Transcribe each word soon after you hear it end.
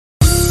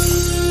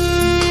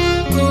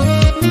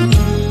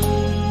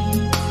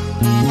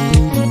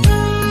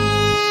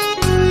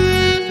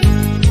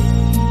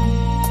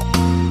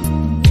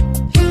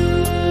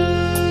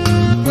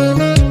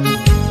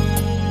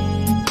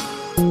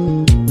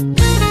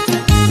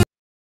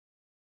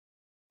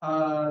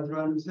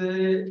duraan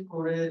dursee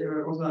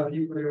koree osaa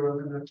fi koree waan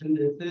kana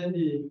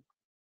qindeessee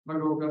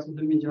baga waggaa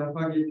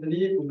 36ffaa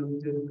geessanii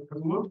quunnamtee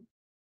akkasuma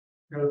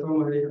galatooma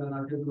malee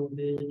kanaa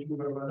kennuufii jechuun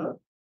barbaada.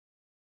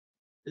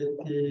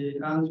 Itti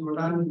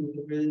aansuudhaan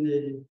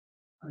mata-dureen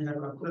ani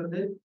har'aa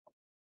fudhadhe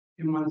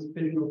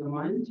Emancipation of the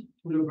mind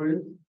to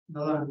liberate the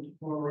land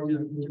for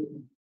Oromiyaa kan jedhu.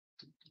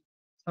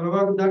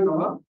 Sababa guddaan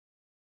qaba.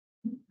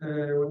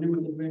 Wanni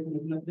mata-duree kana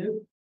fudhadheef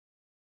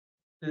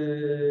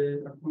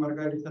akkuma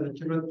argaa jirtan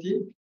achirratti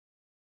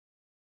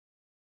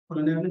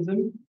colonialism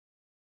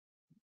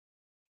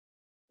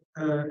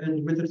and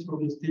methods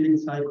of instilling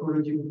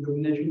psychology of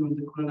domination on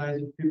the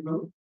colonized people.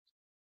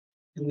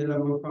 In the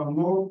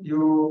Lamofamo,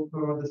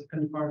 the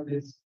second part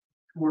is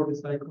toward the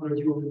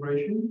psychology of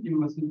liberation,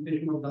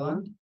 emancipation of the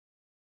land,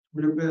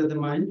 to liberate the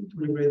mind, to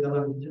liberate the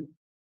land.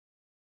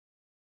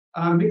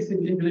 I'm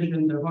mixing English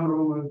and the one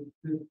Roman,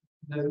 the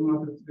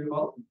matter to be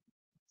all.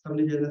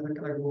 Somebody here that I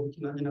can go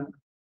to.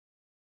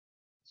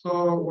 So,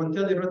 one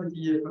tell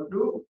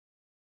you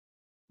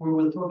we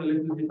will talk a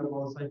little bit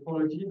about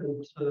psychology,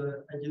 and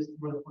I just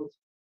want to put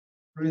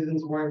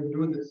reasons why we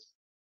do this.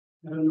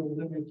 I don't know if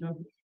that makes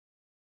sense.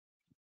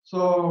 So,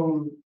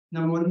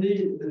 now only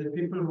the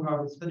people who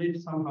have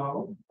studied somehow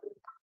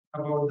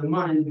about the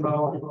mind, how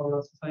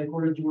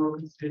psychology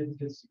works, says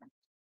this.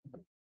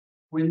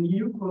 When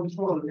you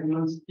control a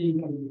man's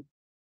thinking,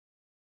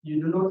 you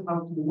do not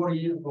have to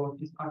worry about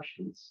his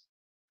actions.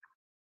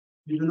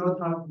 You do not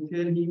have to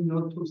tell him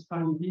not to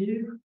stand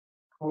here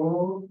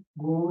or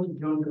go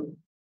yonder.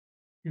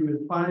 He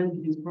will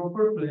find his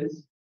proper place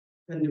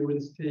and he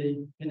will stay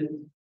in it.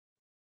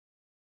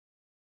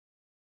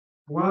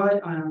 Why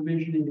I am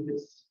mentioning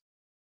this?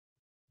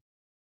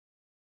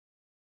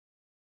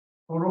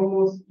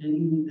 Oromos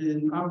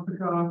in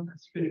Africa,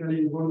 especially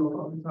in Horn of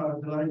Africa, are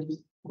the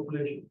largest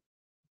population.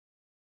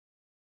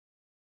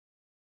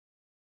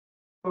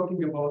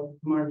 Talking about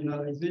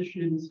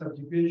marginalization,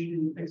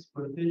 subjugation,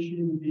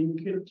 exploitation, being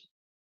killed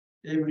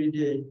every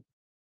day.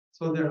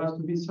 So there has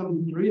to be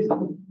some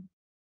reason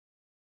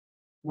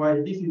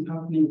why this is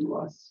happening to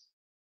us.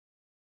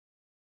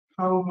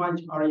 How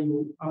much are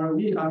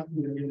we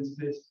acting against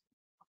this?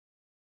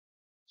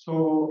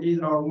 So is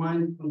our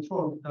mind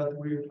controlled that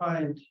we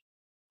find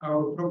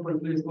our proper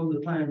place all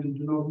the time and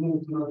do not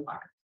move, do not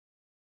act?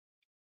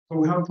 So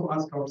we have to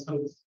ask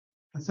ourselves.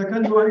 The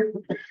second one,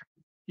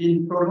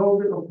 in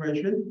prolonged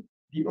oppression,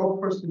 the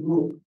oppressed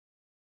group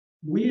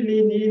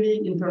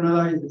willy-nilly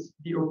internalizes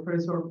the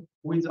oppressor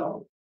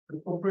without.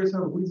 The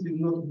oppressor who is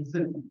not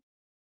visible.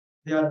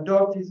 They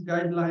adopt his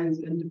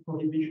guidelines and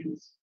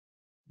prohibitions.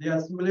 They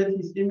assimilate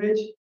his image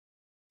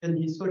and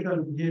his social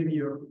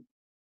behavior.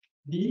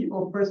 The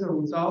oppressor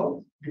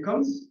without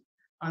becomes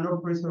an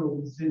oppressor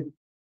within.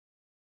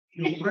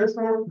 The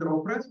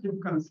oppressed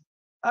becomes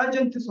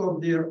agents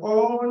of their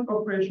own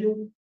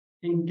oppression,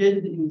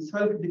 engaged in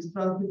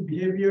self-destructive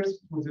behaviors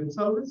with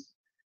themselves,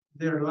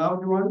 their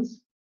loved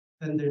ones,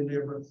 and their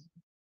neighbors.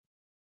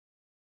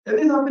 Is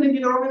this happening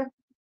in Oromia?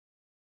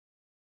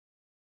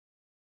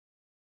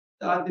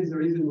 That is the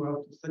reason we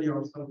have to study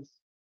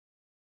ourselves.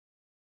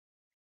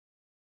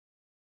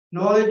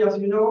 Knowledge, as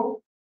you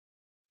know,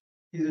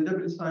 is a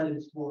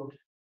double-sided sword.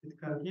 It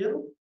can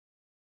heal,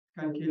 it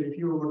can kill. If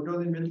you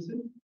overdose in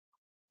medicine,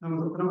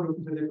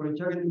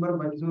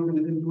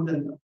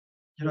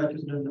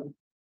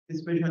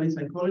 especially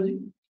psychology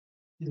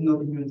is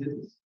not immune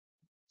disease.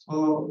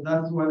 So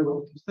that's why we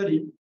have to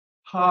study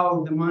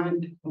how the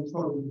mind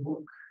control will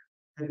work.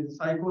 There is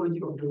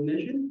psychology of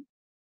domination,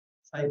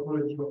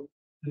 psychology of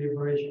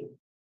liberation.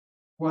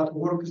 What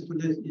works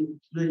today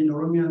in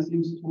Oromia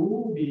seems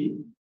to be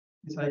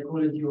the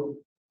psychology of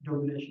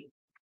domination.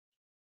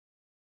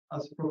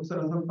 As Professor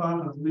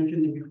Asafan has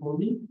mentioned before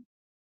me,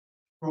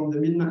 from the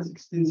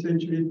mid-16th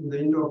century to the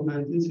end of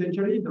 19th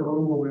century, the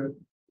Oromo were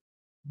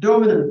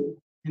dominant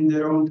in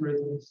their own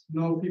territories.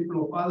 No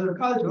people of other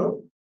culture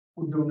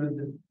would dominate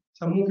them.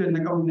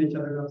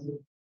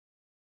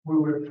 We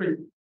were free,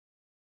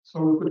 so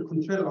we could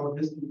control our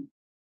destiny.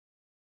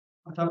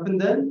 What happened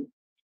then?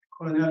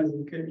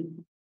 Colonialism came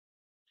in.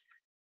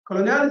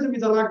 Colonialism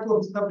is an act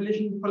of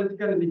establishing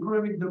political and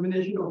economic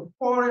domination of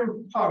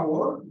foreign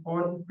power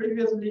on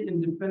previously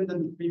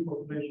independent free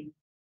population,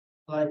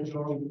 like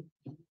Oromo.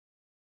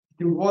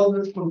 It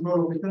involves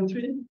control of the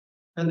country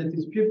and it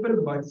is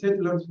peopled by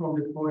settlers from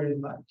the foreign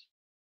land.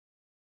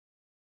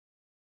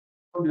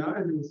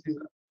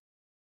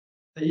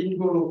 The end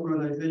goal of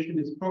colonization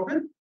is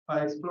profit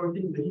by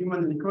exploiting the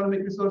human and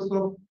economic resource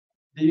of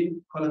the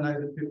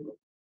colonized people.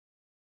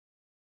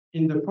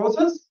 In the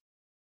process,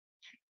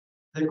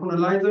 the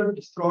colonizer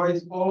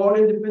destroys all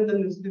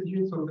independent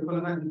institutions of the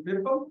colonized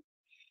people,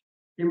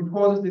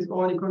 imposes its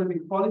own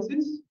economic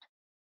policies,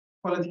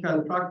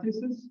 political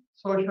practices,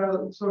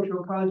 social,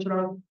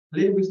 cultural,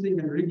 linguistic,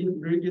 and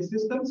religious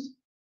systems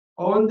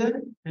on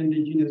the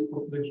indigenous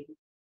population.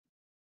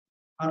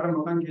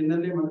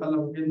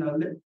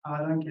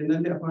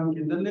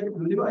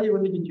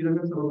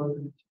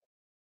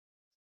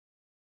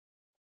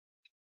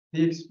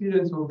 The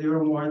experience of the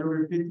Oromo, I don't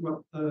repeat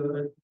what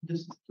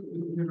just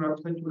to wrap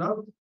it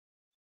up.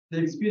 the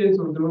experience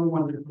of the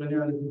Roman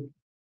colonialism.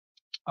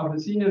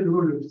 Abyssinian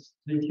rulers,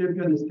 the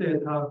Ethiopian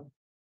state, have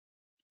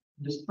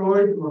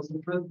destroyed or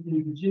suppressed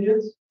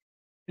indigenous,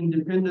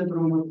 independent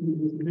Roman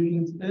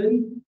institutions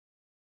and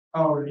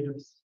our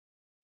leaders.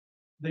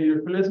 They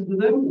replaced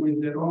them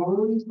with their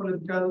own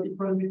political,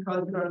 economic,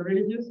 cultural,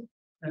 religious,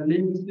 and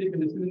linguistic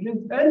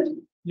institutions and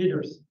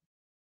leaders.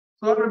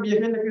 So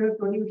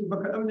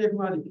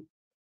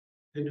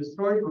they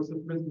destroyed or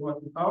suppressed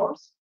what is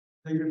ours.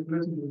 They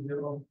replaced it with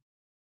their own.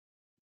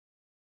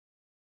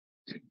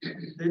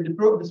 They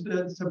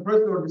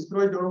suppressed or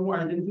destroyed Oromo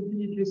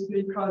identity,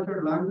 history,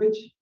 culture,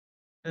 language,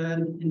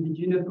 and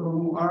indigenous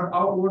Oromo are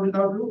outward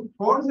outlook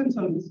for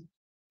themselves,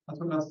 as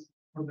well as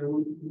for the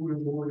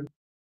world.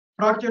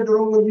 Fractured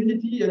Oromo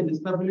unity and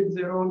established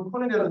their own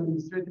colonial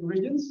administrative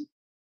regions,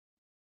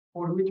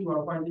 for which we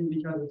are fighting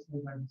each other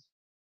sometimes.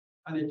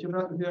 And a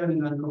children here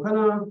in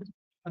Anlohana,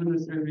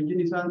 administrative region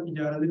is an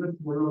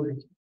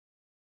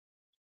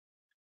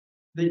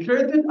They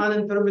created an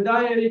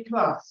intermediary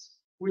class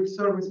which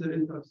serves their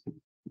interests.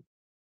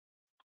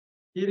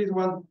 Here is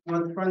what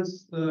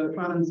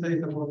Fanon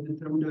says about the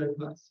intermediary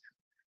class.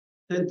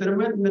 The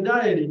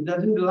intermediary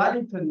doesn't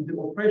lighten the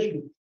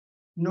oppression,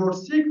 nor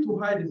seek to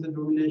hide the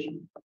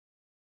domination.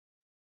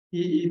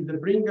 He is the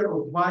bringer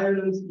of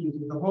violence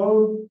into the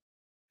home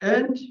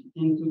and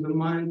into the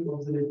mind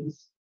of the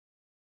natives.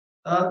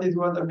 That is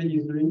what Abiy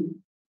is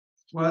doing.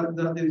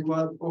 That is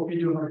what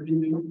Opidio has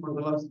been doing for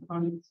the last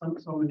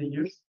so many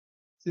years.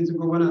 Since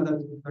Governor, that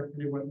is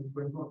actually what is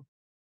going on.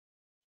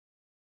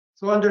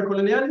 So under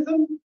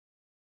colonialism,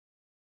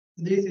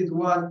 this is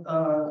what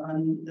a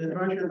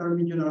Russian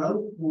army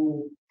general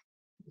who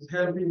is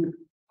helping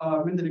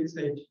Menelik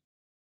said.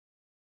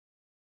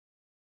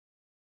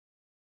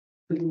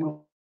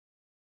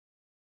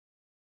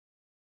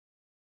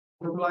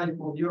 Life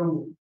of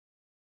Oromo,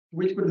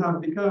 which could have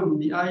become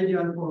the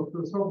ideal for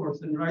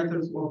philosophers and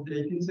writers of the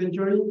 18th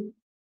century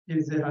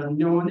if they had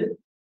known it,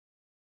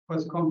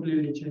 was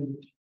completely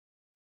changed.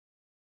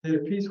 Their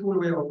peaceful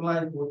way of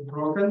life was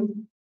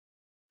broken,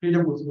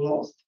 freedom was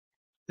lost,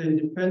 the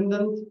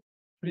independent,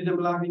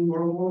 freedom-loving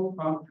Oromo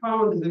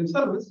found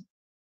themselves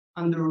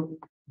under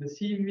the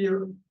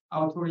severe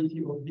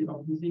authority of the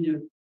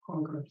Abyssinian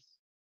conquerors.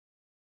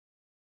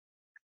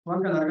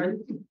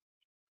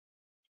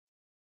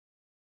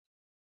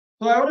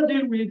 So I want to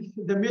deal with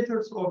the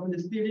methods of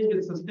instilling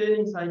and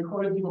sustaining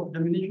psychology of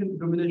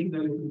domination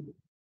element.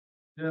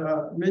 There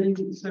are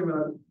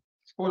several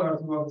scholars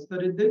who have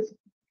studied this.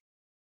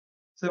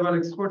 Several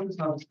experts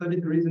have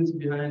studied the reasons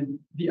behind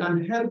the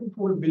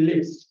unhelpful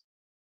beliefs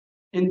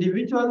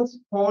individuals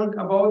hold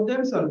about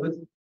themselves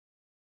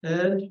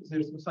and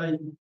their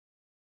society.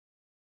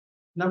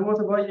 They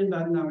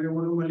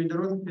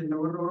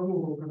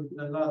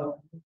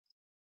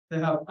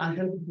have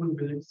unhelpful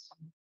beliefs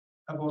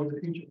about the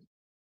future.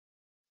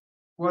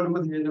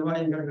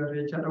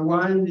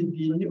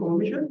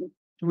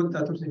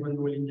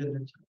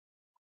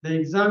 They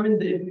examine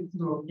the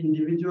effects of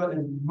individual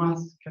and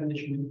mass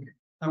conditioning.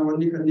 About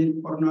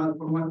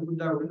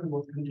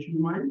conditioned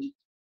mind.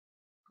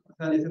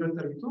 They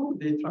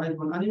tried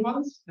on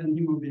animals and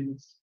human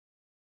beings.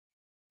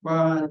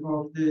 One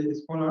of the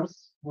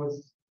scholars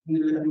was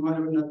the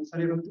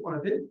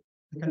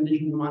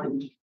conditioned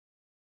mind.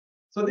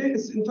 So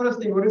this is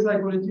interesting. What is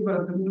psychology?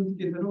 But I'm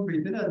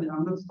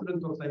not a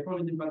student of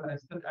psychology, but I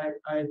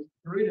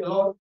read a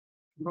lot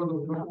because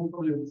of the whole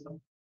problem itself.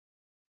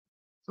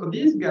 So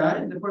this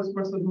guy, the first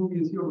person who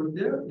you see over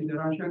there, is a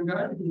Russian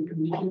guy. He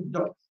conditioned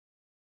dogs.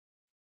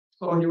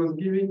 So he was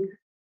giving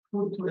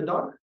food to a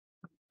dog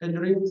and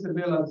rings a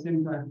bell at the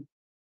same time.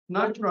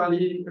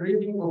 Naturally,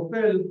 ringing a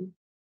bell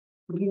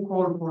couldn't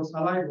call for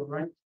saliva,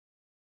 right?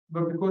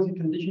 But because he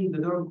conditioned the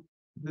dog,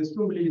 the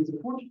stimuli is the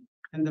food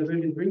and the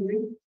bell is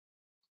ringing.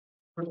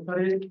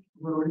 Whenever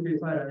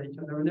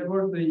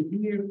they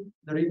hear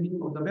the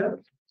ringing of the bell,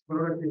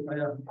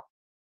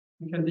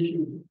 we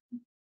condition.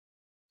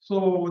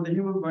 So the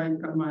human mind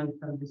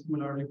can be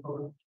similarly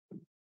programmed.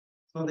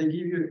 So they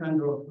give you a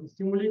kind of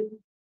stimuli,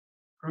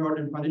 reward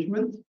and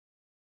punishment.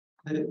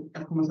 The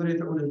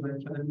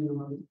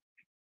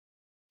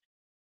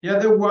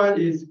other one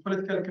is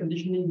political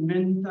conditioning,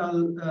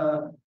 mental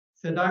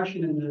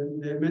seduction,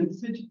 and the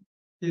message.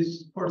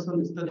 This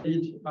person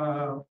studied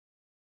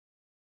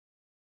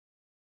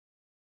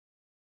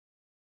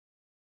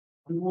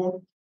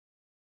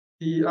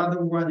the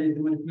other one is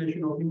the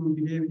manipulation of human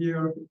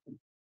behavior,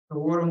 the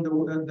war on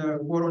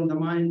the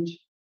mind,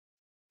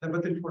 the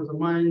battle for the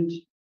mind,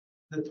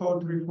 the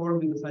thought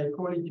reform in the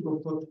psychology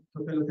of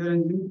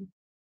totalitarianism,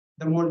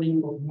 the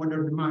modeling of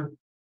modern man.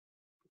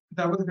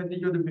 So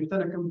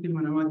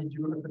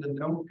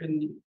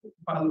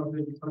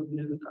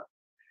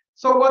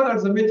what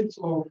are the methods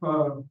of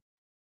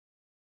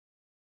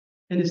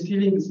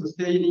instilling,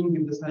 sustaining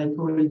in the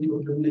psychology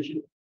of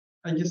domination?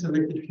 I just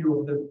selected a few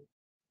of them.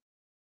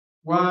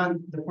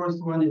 The first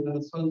one is an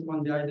assault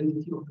on the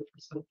identity of the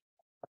person.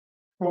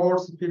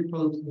 Force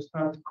people to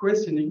start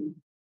questioning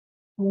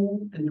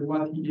who and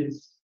what he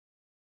is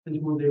and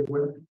who they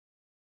were.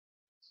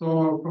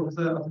 So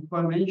Professor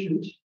Atifa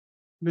mentioned,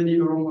 many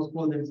Oromos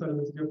call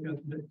themselves Ethiopian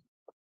today.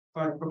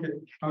 But okay,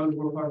 I will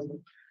go faster.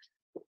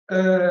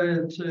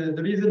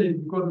 The reason is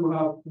because we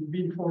have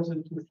been forced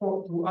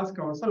to ask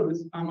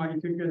ourselves, am I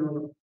Ethiopian or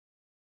not?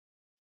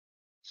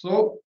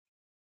 So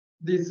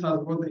this has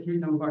got a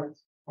huge impact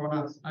on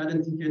us.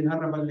 Identity and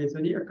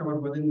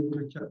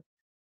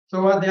so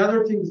the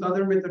other things,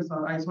 other methods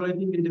are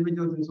isolating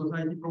individuals in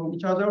society from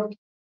each other.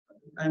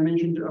 I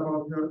mentioned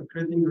about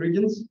creating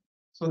regions,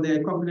 so they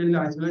completely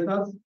isolate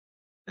us,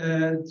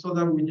 so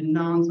that we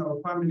denounce our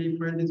family,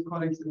 friends,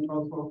 colleagues, and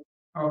also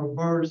our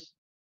birds.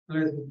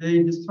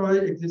 They destroy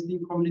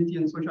existing community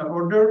and social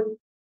order.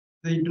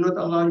 They do not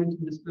allow you to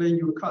display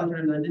your culture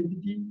and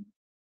identity,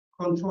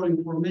 control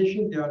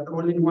information. They are the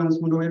only ones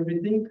who know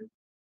everything.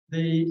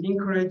 They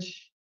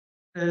encourage,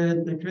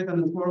 they create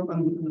an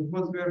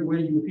atmosphere where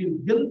you feel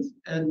guilt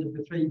and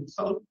betray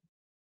yourself,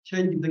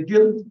 change the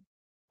guilt,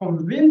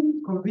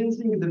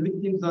 convincing the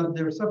victims that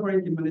their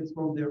suffering emanates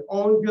from their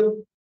own guilt,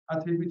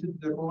 attributed to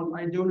their own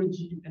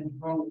ideology and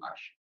wrong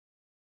action.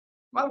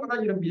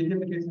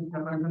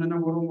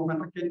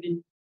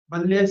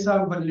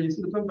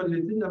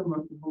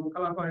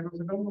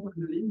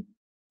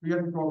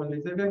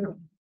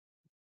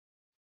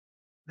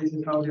 This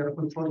is how they are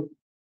controlling.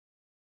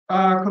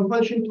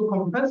 Compulsion to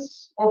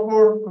confess,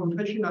 offer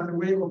confession as a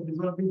way of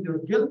resolving their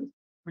guilt,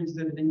 which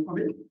they didn't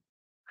commit.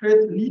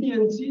 Create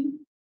leniency,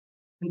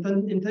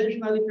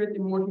 intentionally create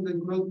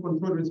emotional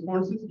control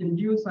responses,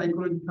 induce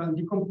psychological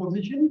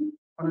decomposition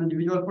on an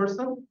individual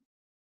person,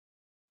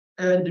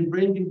 and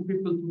bringing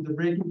people to the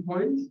breaking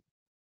point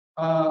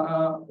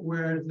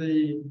where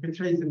they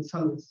betray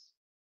themselves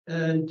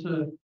and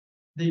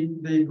they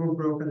go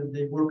broken and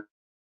they work.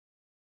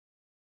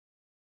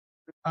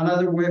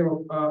 Another way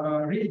of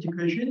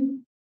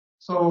re-education.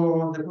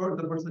 So the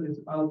person is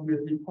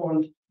ultimately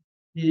called,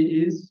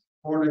 he is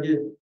born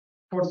again.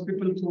 Force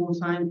people to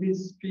sign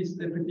peace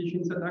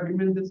petitions and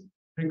agreements,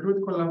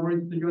 recruit,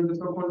 collaborate to join the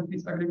so-called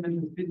peace agreements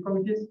and peace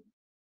committees,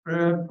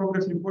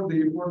 progress report, the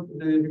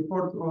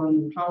report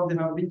on how they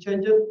have been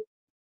changed,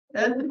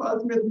 and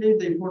ultimately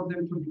they force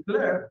them to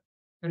declare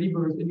a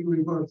rebirth, a new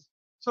rebirth.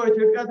 So if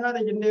you had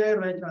in there,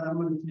 right,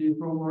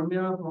 from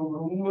Oromia, from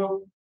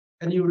Oromo,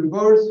 a new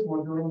rebirth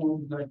for the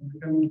Oromo like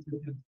becoming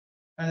citizens.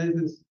 And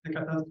this is the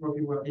catastrophe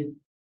we're in.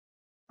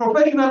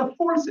 Professional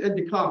force at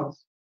the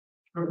clouds,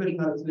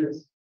 professional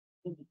slaves.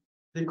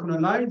 The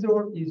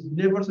colonizer is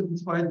never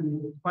satisfied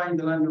with occupying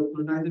the land of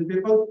colonized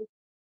people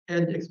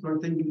and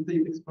exploiting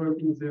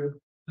their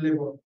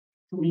labor.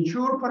 To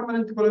ensure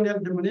permanent colonial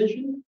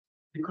domination,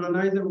 the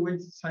colonizer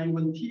wages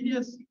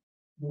simultaneous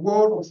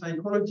war of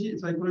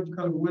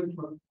psychological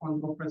warfare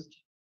on oppressed.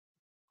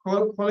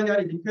 Colonial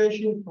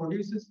education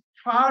produces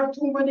far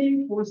too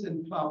many fools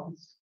and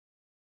clowns.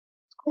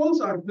 Schools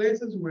are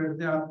places where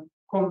they are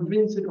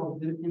convinced of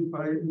the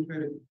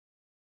inferiority.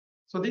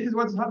 So this is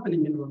what's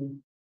happening in Rwanda.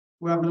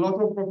 We have a lot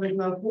of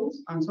professional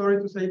fools. I'm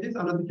sorry to say this,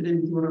 I'm not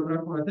claiming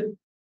to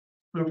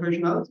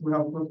professionals. We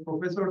have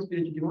professors,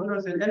 PhD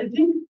holders, and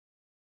anything.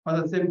 But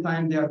at the same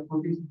time, they are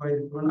produced by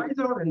the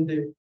colonizer and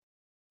the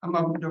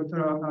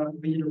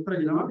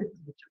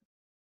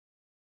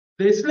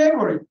the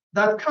slavery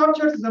that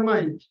captures the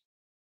mind,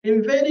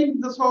 invading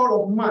the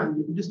soul of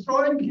man,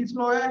 destroying his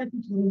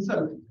loyalty to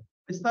himself,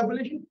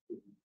 establishing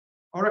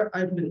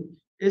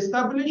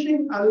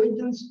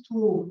allegiance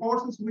to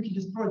forces which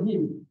destroy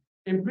him,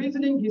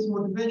 imprisoning his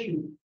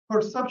motivation,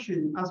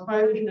 perception,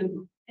 aspiration,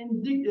 and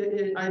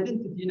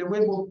identity in a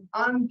web of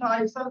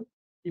anti-self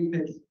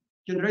image,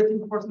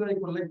 generating personal and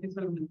collective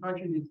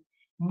self-destruction is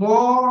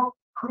more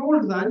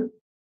cruel than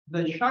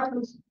the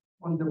shackles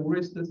on the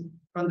wrists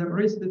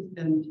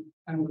and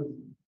ankles.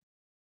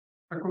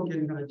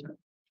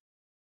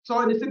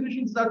 So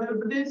institutions that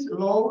help this,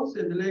 laws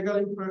and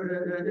legal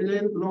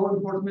law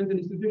enforcement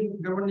institutions,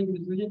 governing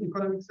institutions,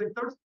 economic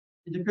sectors,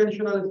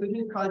 educational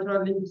institutions,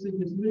 cultural linguistic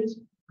institutions,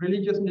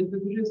 religious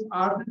institutions,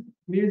 art,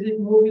 music,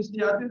 movies,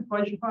 theater,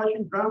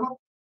 fashion, drama,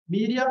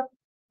 media,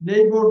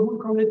 neighborhood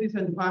communities,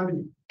 and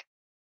family.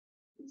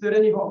 Is there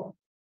any hope?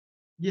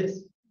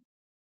 Yes.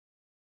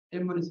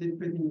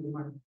 Emancipating the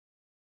mind.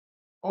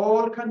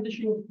 All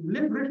conditioning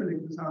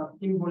reflexes are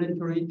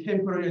involuntary,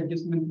 temporary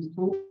adjustments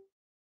to,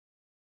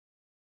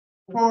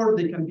 or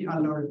they can be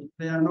unlearned.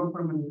 They are not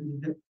permanently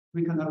dead.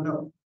 We can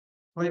unlearn.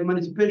 So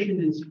emancipation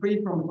is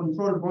free from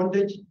control,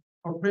 bondage,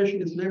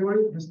 oppression,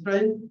 slavery,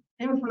 restraint,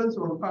 influence,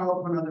 or power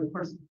of another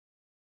person.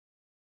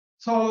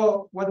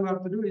 So what we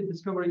have to do is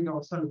discovering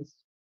ourselves.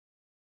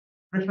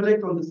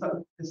 Reflect on the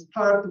self.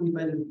 Start with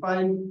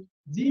identifying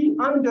the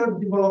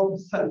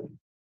underdeveloped self.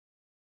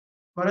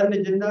 The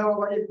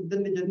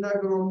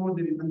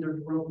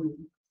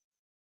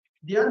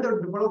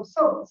underdeveloped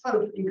self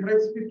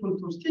encourages people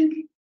to stick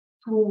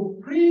to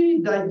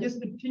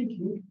pre-digested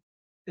thinking,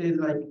 is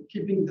like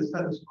keeping the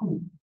status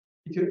quo.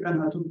 These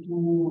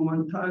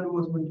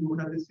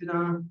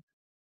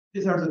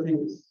are the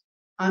things.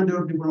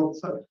 Underdeveloped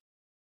self.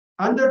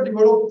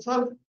 Underdeveloped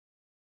self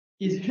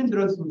is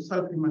hindrance to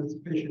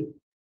self-emancipation.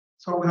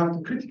 So we have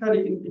to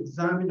critically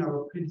examine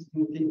our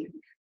predistinct thinking.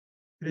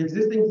 The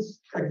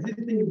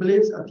existing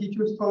beliefs,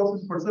 attitudes,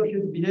 thoughts,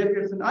 perceptions,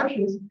 behaviors, and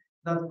actions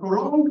that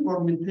prolong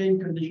or maintain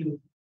conditions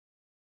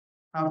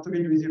have to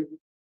be reviewed.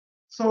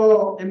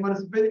 So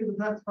emancipating the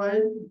tax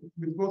file,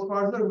 which goes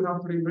further, we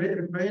have to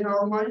refrain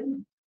our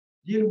mind,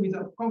 deal with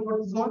a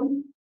comfort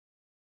zone.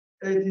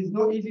 It is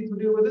not easy to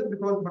deal with it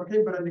because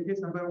in the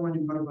case of everyone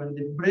in Barban,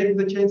 they break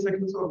the chain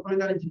seconds of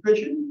colonial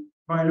education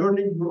by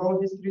learning your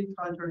own history,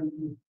 culture, and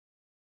food.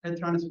 And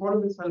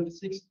transform itself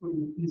seeks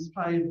to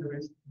inspire the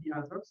rest, the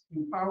others,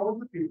 empower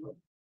the people,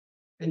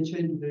 and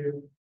change their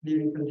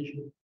living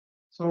conditions.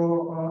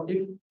 So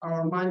if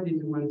our mind is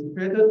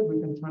emancipated,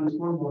 we can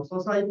transform our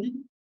society.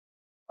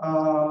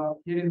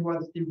 Here is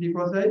what Steve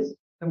Biko says: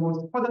 the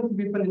most potent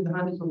weapon in the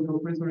hands of the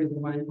oppressor is the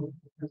mind of the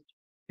oppressor.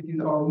 It is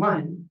our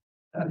mind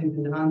that is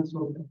in the hands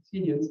of the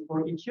Syrians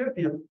or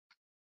Ethiopia.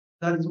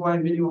 That is why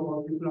many of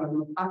our people are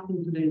not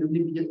acting today in the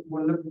Libya.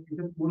 Why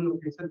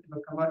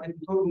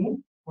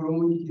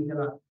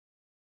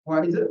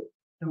is it?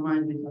 The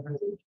mind is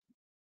affected.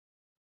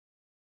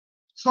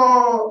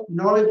 So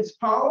knowledge is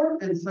power,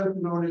 and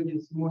self-knowledge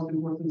is the most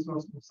important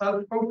source of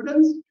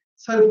self-confidence,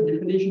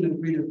 self-definition, and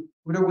freedom.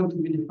 We don't want to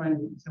be defined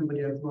by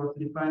somebody else. We want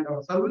to define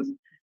ourselves.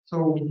 So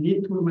we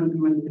need to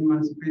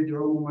emancipate the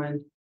own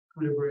mind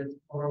to liberate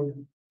our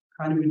own.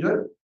 Can we do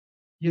it?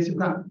 Yes, you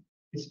can.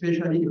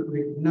 Especially if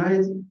we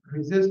recognize,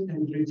 resist,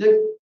 and reject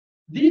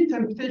the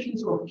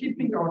temptations of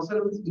keeping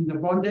ourselves in the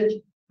bondage,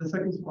 the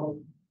circles of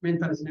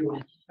mental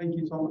slavery. Thank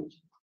you so much.